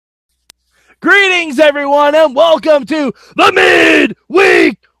Greetings, everyone, and welcome to the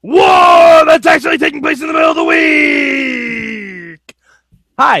Midweek War that's actually taking place in the middle of the week.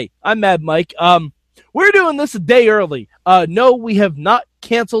 Hi, I'm Mad Mike. We're doing this a day early. No, we have not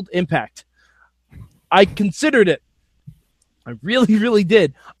canceled Impact. I considered it. I really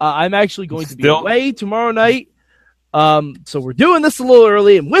did. I'm actually going to be away tomorrow night. So we're doing this a little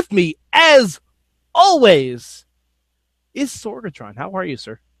early, and with me, as always, is Sorgatron. How are you,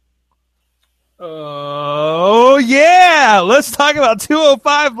 sir? Oh, yeah. Let's talk about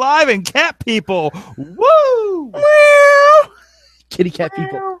 205 Live and cat people. Woo! Kitty cat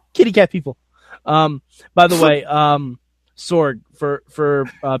people. Kitty cat people. By the way, Sorg, for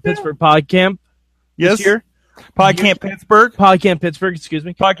Pittsburgh PodCamp yes. this year. PodCamp Pittsburgh. PodCamp Pittsburgh, excuse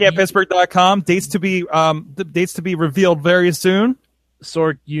me. PodCampPittsburgh.com. Dates to be revealed very soon.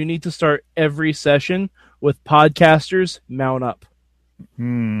 Sorg, you need to start every session with podcasters mount up.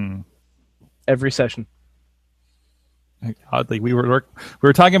 Every session. Oddly, we were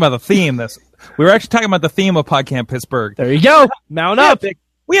talking about the theme. We were actually talking about the theme of PodCamp Pittsburgh. There you go. Mount up.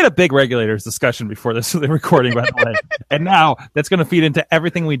 We had a big regulators discussion before this recording, by the way. And now that's going to feed into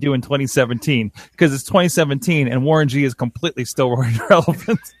everything we do in 2017 because it's 2017 and Warren G is completely still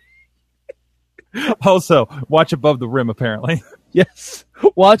relevant. Also, watch Above the Rim, apparently. Yes.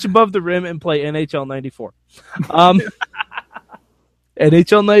 Watch Above the Rim and play NHL 94.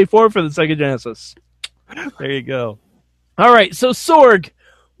 NHL 94 for the Sega Genesis. There you go. All right, so Sorg,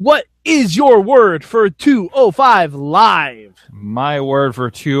 what is your word for 205 Live? My word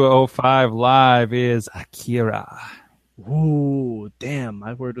for 205 Live is Akira. Ooh, damn,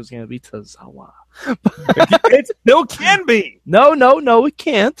 my word was going to be Tozawa. It still can be. No, it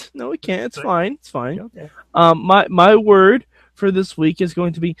can't. No, it can't. It's fine. It's fine. Okay. My word for this week is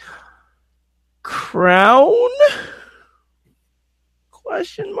going to be crown?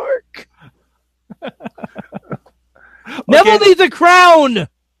 Question mark. Neville needs a crown.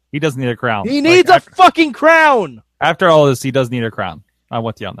 He doesn't need a crown. He needs a fucking crown. After all this, he does need a crown. I'm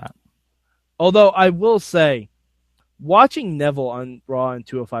with you on that. Although I will say, watching Neville on Raw and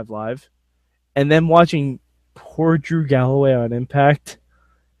 205 Live, and then watching poor Drew Galloway on Impact,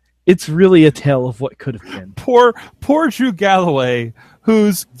 it's really a tale of what could have been. Poor Drew Galloway,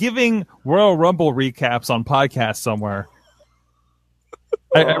 who's giving Royal Rumble recaps on podcasts somewhere.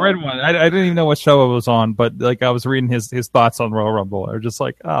 I read one. I didn't even know what show it was on, but I was reading his thoughts on Royal Rumble. I was just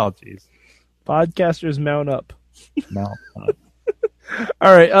like, oh, jeez. Podcasters mount up. No.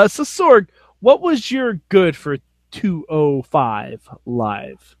 All right. So, Sorg, what was your good for 205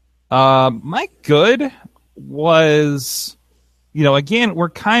 Live? My good was, again, we're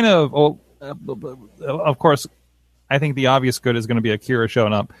kind of, of course, I think the obvious good is going to be Akira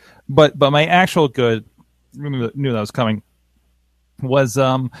showing up, but my actual good, knew that was coming. Was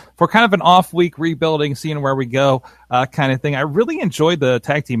for kind of an off week rebuilding, seeing where we go kind of thing. I really enjoyed the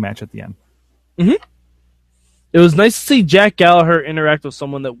tag team match at the end. Mm-hmm. It was nice to see Jack Gallagher interact with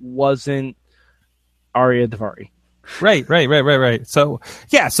someone that wasn't Arya Daivari. Right. So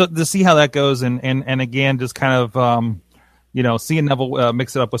to see how that goes, and again, just kind of seeing Neville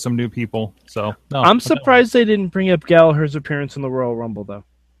mix it up with some new people. So I'm surprised they didn't bring up Gallagher's appearance in the Royal Rumble, though.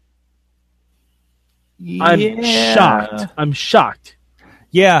 Yeah. I'm shocked.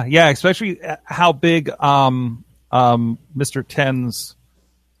 Yeah, especially how big Mr. Ten's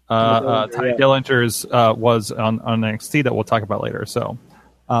Ty Dillinger's was on NXT that we'll talk about later. So,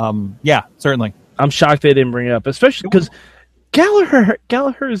 certainly. I'm shocked they didn't bring it up, especially because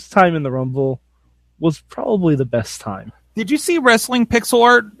Gallagher's time in the Rumble was probably the best time. Did you see Wrestling Pixel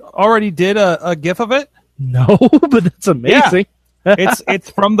Art already did a GIF of it? No, but that's amazing. Yeah. It's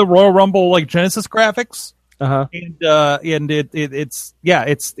from the Royal Rumble Genesis graphics, and it's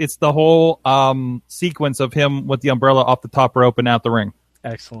the whole sequence of him with the umbrella off the top rope and out the ring.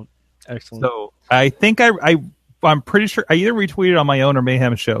 Excellent. So I think I'm pretty sure I either retweeted on my own or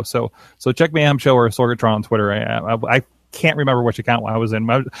Mayhem Show. So check Mayhem Show or Sorgatron on Twitter. I can't remember which account I was in.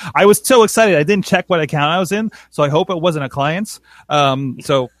 I was so excited I didn't check what account I was in, so I hope it wasn't a client's.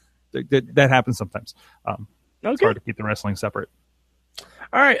 So that happens sometimes. It's hard to keep the wrestling separate.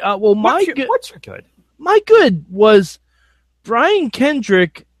 All right. Well, what's your good? My good was Brian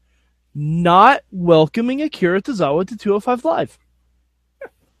Kendrick not welcoming Akira Tozawa to 205 Live.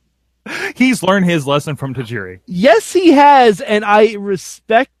 He's learned his lesson from Tajiri. Yes, he has, and I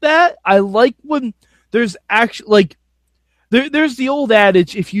respect that. I like when there's actually there's the old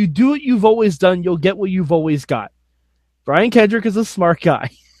adage: if you do what you've always done, you'll get what you've always got. Brian Kendrick is a smart guy.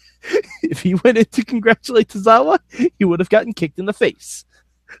 If he went in to congratulate Tozawa, he would have gotten kicked in the face.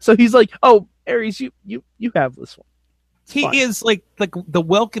 So he's like, "Oh, Aries, you have this one." He is like the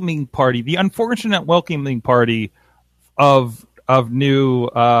welcoming party, the unfortunate welcoming party of new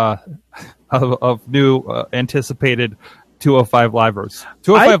anticipated 205 livers.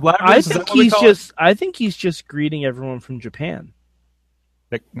 205 livers. I think he's just greeting everyone from Japan.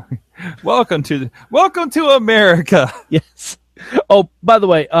 Welcome to America. Yes. Oh, by the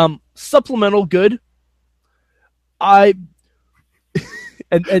way, supplemental good. And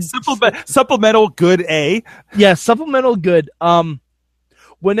supplemental good A. Yeah, supplemental good.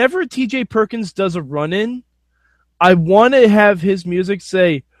 Whenever TJ Perkins does a run-in, I want to have his music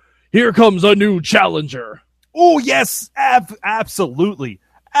say, "Here comes a new challenger." Oh yes, absolutely.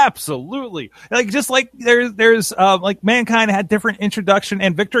 Like just like there's like Mankind had different introduction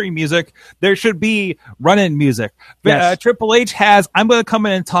and victory music, there should be run-in music. Yes. Triple H has I'm going to come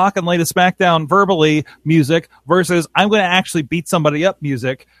in and talk and lay the smackdown verbally music versus I'm going to actually beat somebody up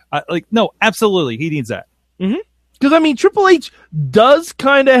music. No, absolutely, he needs that. Because I mean, Triple H does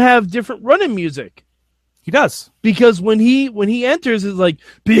kind of have different run-in music. He does, because when he enters, it's like,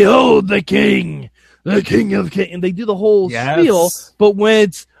 "Behold the king of king," and they do the whole spiel. But when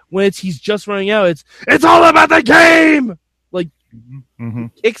it's he's just running out, it's all about the game. Like,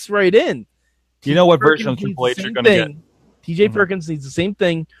 kicks right in. You know what version of Triple H you're going to get? TJ Perkins needs the same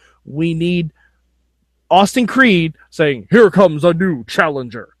thing. We need Austin Creed saying, "Here comes a new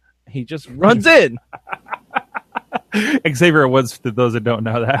challenger." He just runs in. Xavier Woods, to those that don't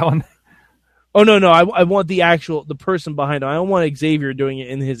know that one. Oh, no. I want the person behind him. I don't want Xavier doing it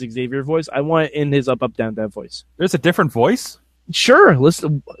in his Xavier voice. I want it in his up, down, down voice. There's a different voice? Sure.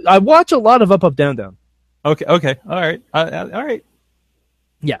 Listen, I watch a lot of up, down, down. Okay. All right. All right.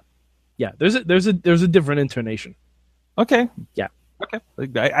 Yeah. There's a different intonation. Okay. Yeah. Okay.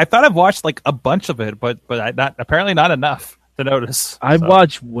 I thought I've watched like a bunch of it, but apparently not enough to notice. I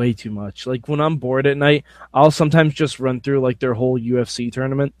watch way too much. Like when I'm bored at night, I'll sometimes just run through like their whole UFC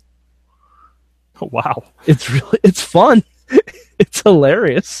tournament. Oh, wow. It's fun. It's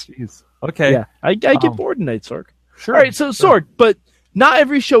hilarious. Jeez. Okay. Yeah. I get bored at night, Sorg. Sure. All right, so Sorg, but not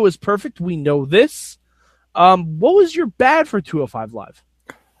every show is perfect. We know this. What was your bad for 205 Live?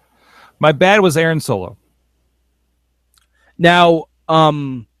 My bad was Aaron Solo. Now,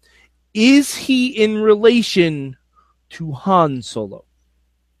 is he in relation to Han Solo?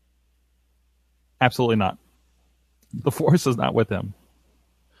 Absolutely not. The Force is not with him.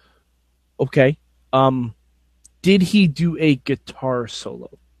 Okay. Did he do a guitar solo?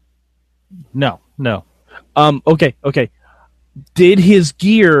 No. Okay. Did his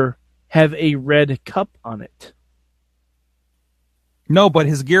gear have a red cup on it? No, but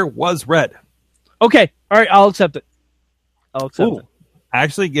his gear was red. Okay. All right. I'll accept it. It.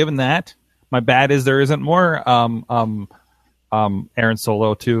 Actually, given that, my bad is there isn't more Aaron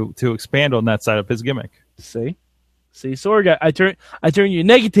Solo to expand on that side of his gimmick. See, Sorg, I turn your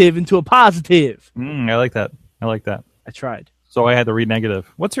negative into a positive. I like that. I tried. So I had to read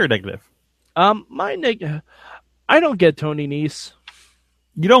negative. What's your negative? My negative. I don't get Tony Nese.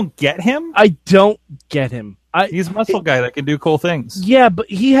 You don't get him? I don't get him. He's a muscle guy that can do cool things. Yeah, but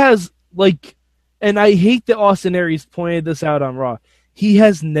he has like, and I hate that Austin Aries pointed this out on Raw. He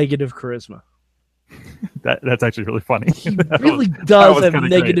has negative charisma. That's actually really funny. He really does have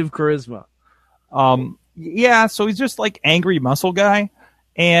negative charisma. Yeah, so he's just like angry muscle guy,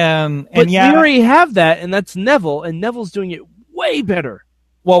 but we already have that, and that's Neville, and Neville's doing it way better.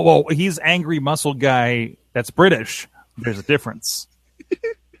 Whoa, he's angry muscle guy that's British. There's a difference.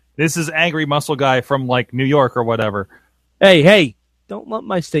 This is angry muscle guy from like New York or whatever. Hey, don't lump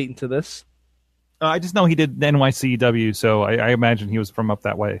my state into this. I just know he did NYCW, so I imagine he was from up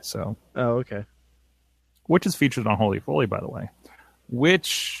that way. So. Oh, okay. Which is featured on Holy Foley, by the way.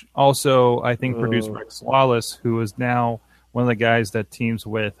 Which also, I think, produced Rex Lawless, who is now one of the guys that teams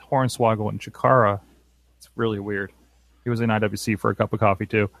with Hornswoggle and Chikara. It's really weird. He was in IWC for a cup of coffee,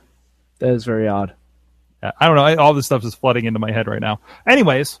 too. That is very odd. Yeah, I don't know. All this stuff is flooding into my head right now.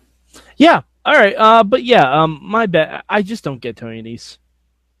 Anyways. Yeah. All right. But yeah, my bad. I just don't get Tony Nese.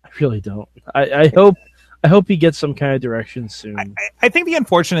 I really don't. I hope he gets some kind of direction soon. I think the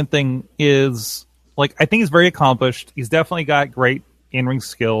unfortunate thing is, like, I think he's very accomplished. He's definitely got great in-ring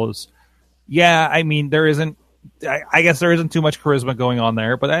skills. Yeah, I mean, I guess there isn't too much charisma going on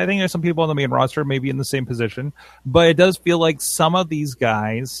there, but I think there's some people on the main roster maybe in the same position. But it does feel like some of these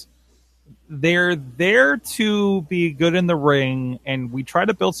guys, they're there to be good in the ring, and we try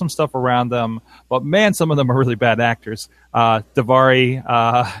to build some stuff around them. But man, some of them are really bad actors. Daivari,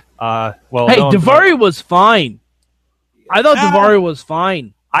 Daivari was fine. I thought Daivari was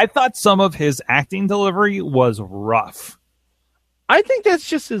fine. I thought some of his acting delivery was rough. I think that's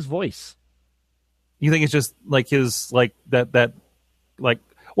just his voice. You think it's just like his like that like?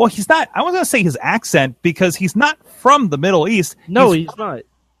 Well, he's not. I was gonna say his accent because he's not from the Middle East. No, he's not.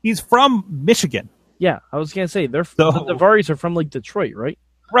 He's from Michigan. Yeah, I was gonna say the Davaris are from like Detroit, right?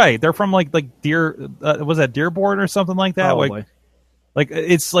 Right. They're from like Deer. Was that Dearborn or something like that? Probably. Like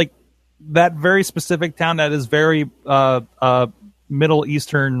it's like that very specific town that is very Middle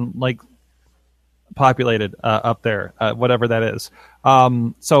Eastern like populated up there, whatever that is.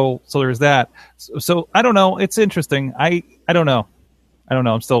 So there's that. So I don't know. It's interesting. I don't know.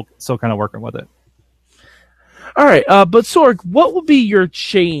 I'm still kind of working with it. All right. But Sorg, what will be your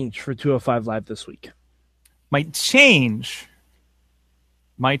change for 205 Live this week? My change.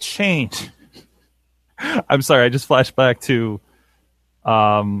 I'm sorry. I just flashed back to,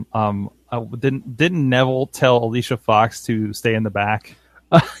 didn't Neville tell Alicia Fox to stay in the back?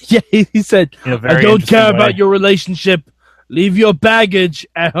 Yeah, he said, "I don't care about your relationship. Leave your baggage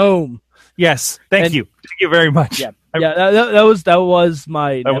at home." Yes, thank you very much. Yeah, that was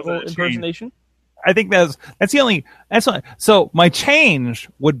my Neville impersonation. I think that's the only. So my change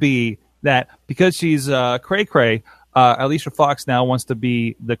would be that because she's cray cray, Alicia Fox now wants to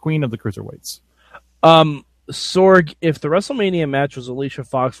be the queen of the cruiserweights. Sorg, if the WrestleMania match was Alicia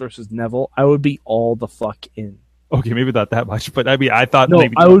Fox versus Neville, I would be all the fuck in. Okay, maybe not that much, but I mean, I thought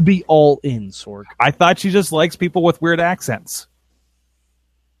maybe I would be all in, Sorg. I thought she just likes people with weird accents.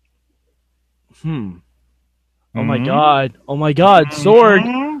 Oh my god,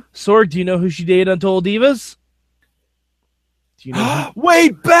 Sorg, do you know who she dated on Total Divas? Do you know?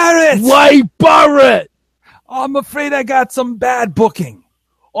 Wade Barrett. I'm afraid I got some bad booking.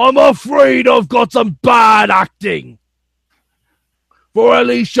 I'm afraid I've got some bad acting for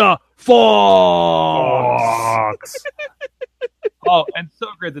Alicia Fox. Oh, and so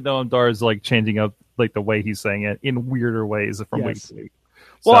great that Noam Dar is like changing up like the way he's saying it in weirder ways from week to week.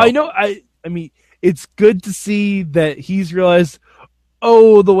 Well, I know. I mean, it's good to see that he's realized.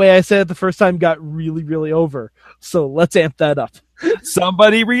 Oh, the way I said it the first time got really, really over. So let's amp that up.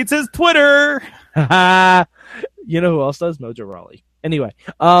 Somebody reads his Twitter. You know who else does? Mojo Rawley. Anyway.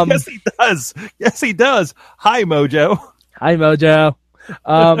 Yes, he does. Hi, Mojo. Hi, Mojo.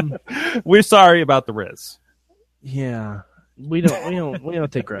 We're sorry about the Riz. Yeah. We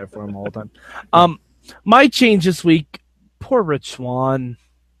don't take credit for him all the time. My change this week, poor Rich Swann.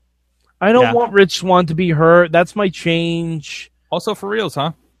 I don't want Rich Swann to be hurt. That's my change. Also for reals,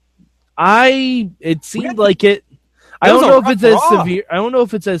 huh? It seemed like it. I don't know if it's as severe. I don't know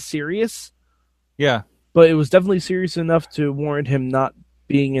if it's as serious. Yeah. But it was definitely serious enough to warrant him not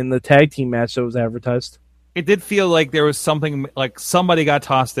being in the tag team match that was advertised. It did feel like there was something, like somebody got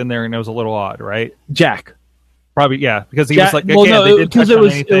tossed in there and it was a little odd, right? Jack. Probably, yeah, because he was like, well, no, because it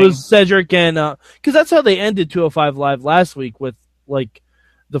was Cedric and because that's how they ended 205 Live last week with like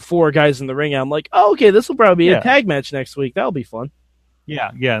the four guys in the ring. I'm like, oh, okay, this will probably be a tag match next week. That'll be fun. Yeah,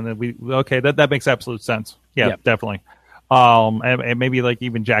 and then that makes absolute sense. Yeah, definitely. And maybe like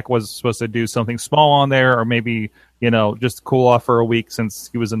even Jack was supposed to do something small on there, or maybe just cool off for a week since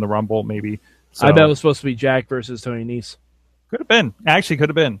he was in the Rumble. Maybe so, I bet it was supposed to be Jack versus Tony Nese. Could have been. Actually, could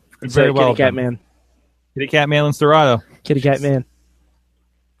have been. Very well. Kitty Cat Man. Kitty Cat Man and Dorado. Kitty Cat Man.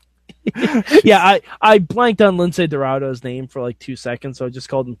 Yeah, I blanked on Lindsay Dorado's name for like 2 seconds, so I just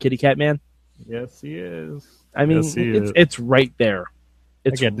called him Kitty Cat Man. Yes, he is. I mean, it's right there.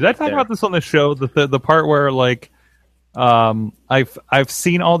 Did I talk about this on the show? The part where like I've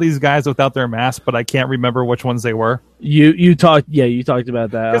seen all these guys without their mask, but I can't remember which ones they were. You talked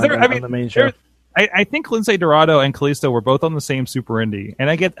about that on the main show. I think Lindsay Dorado and Kalisto were both on the same Super Indie, and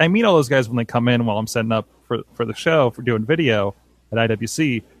I meet all those guys when they come in while I'm setting up for the show for doing video at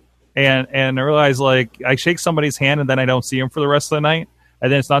IWC, and I realize like I shake somebody's hand and then I don't see him for the rest of the night,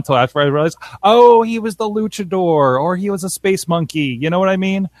 and then it's not until after I realize, oh, he was the luchador or he was a space monkey. You know what I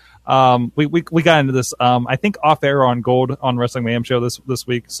mean? We got into this I think off air on Gold on Wrestling Mayhem show this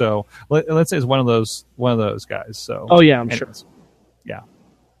week. So let's say it's one of those guys. So I'm sure. Yeah.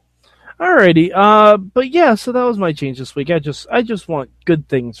 Alrighty. But yeah, so that was my change this week. I just want good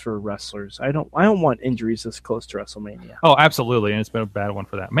things for wrestlers. I don't want injuries this close to WrestleMania. Oh, absolutely, and it's been a bad one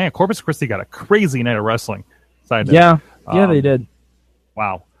for that. Man, Corpus Christi got a crazy night of wrestling. Yeah, they did.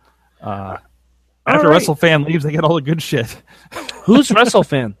 Wow. After WrestleFan leaves, they get all the good shit. Who's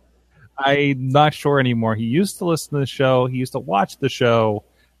WrestleFan? I'm not sure anymore. He used to listen to the show. He used to watch the show.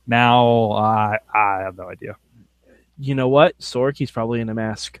 Now, I have no idea. You know what? Sork, he's probably in a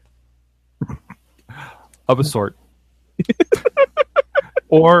mask. Of a sort.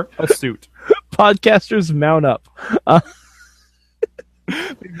 Or a suit. Podcasters mount up.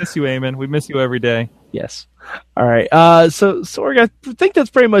 We miss you, Eamon. We miss you every day. Yes. All right. So Sorg, I think that's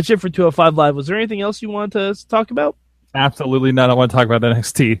pretty much it for 205 Live. Was there anything else you want to talk about? Absolutely not. I want to talk about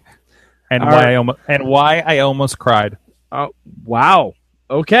NXT and why I almost cried. Wow.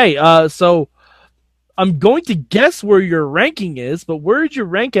 Okay. So I'm going to guess where your ranking is, but where did you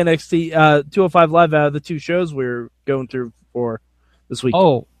rank NXT 205 Live out of the two shows we're going through for this week?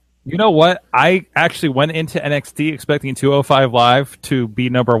 Oh, you know what? I actually went into NXT expecting 205 Live to be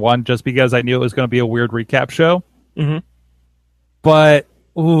number one just because I knew it was going to be a weird recap show. Mm-hmm. But,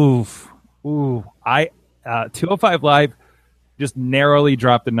 205 Live just narrowly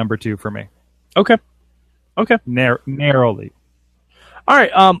dropped to number two for me. Okay. Narrowly. All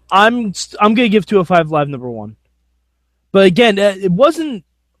right. I'm going to give 205 Live number one. But again, it wasn't.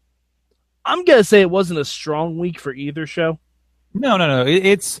 I'm going to say it wasn't a strong week for either show. No.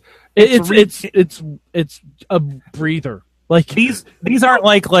 It's a breather. Like these aren't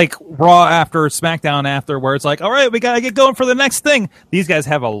like Raw after SmackDown after, where it's like, all right, we gotta get going for the next thing. These guys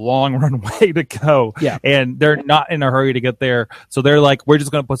have a long runway to go, and they're not in a hurry to get there. So they're like, we're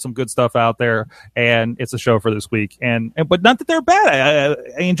just gonna put some good stuff out there, and it's a show for this week. And but not that they're bad.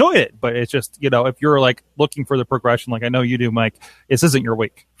 I enjoyed it, but it's just, if you're like looking for the progression, like I know you do, Mike, this isn't your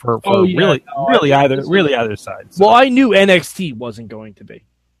week for really either side. So. Well, I knew NXT wasn't going to be.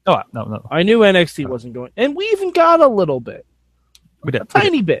 Oh, no. I knew NXT wasn't going. And we even got a little bit. We did.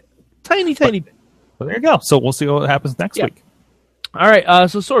 Tiny bit. Tiny bit. Well, there you go. So we'll see what happens next week. All right.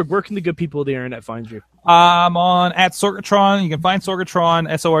 So, Sorg, where can the good people of the internet find you? I'm on at Sorgatron. You can find Sorgatron,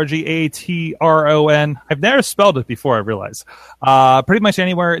 Sorgatron. I've never spelled it before, I realize. Pretty much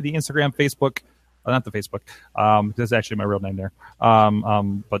anywhere, the Instagram, Facebook. Not the Facebook. That's actually my real name there.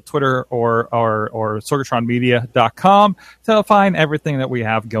 But Twitter or sorgatronmedia.com to find everything that we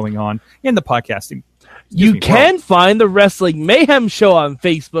have going on in the podcasting. You can find the Wrestling Mayhem Show on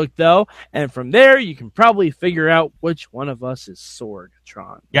Facebook, though, and from there you can probably figure out which one of us is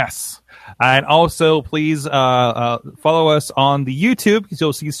Sorgatron. Yes. And also, please follow us on the YouTube, because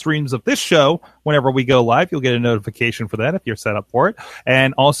you'll see streams of this show whenever we go live. You'll get a notification for that if you're set up for it.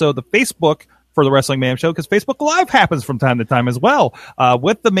 And also the Facebook for the Wrestling Mayhem Show, because Facebook Live happens from time to time as well.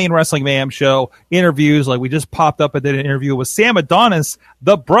 With the main Wrestling Mayhem Show, interviews, like we just popped up and did an interview with Sam Adonis,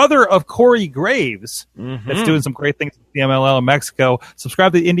 the brother of Corey Graves, that's doing some great things with the MLL in Mexico.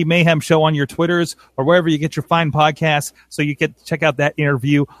 Subscribe to the Indie Mayhem Show on your Twitters or wherever you get your fine podcasts, so you get to check out that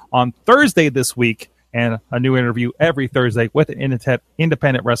interview on Thursday this week, and a new interview every Thursday with an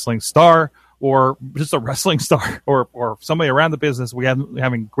independent wrestling star, or just a wrestling star, or somebody around the business. We're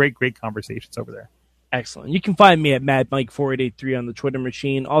having great conversations over there. Excellent. You can find me at MadMike4883 on the Twitter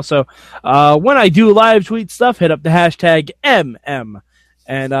machine. Also, when I do live tweet stuff, hit up the hashtag MM.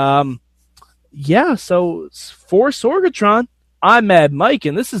 And, so for Sorgatron, I'm Mad Mike,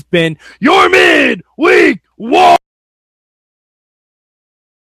 and this has been your Midweek War!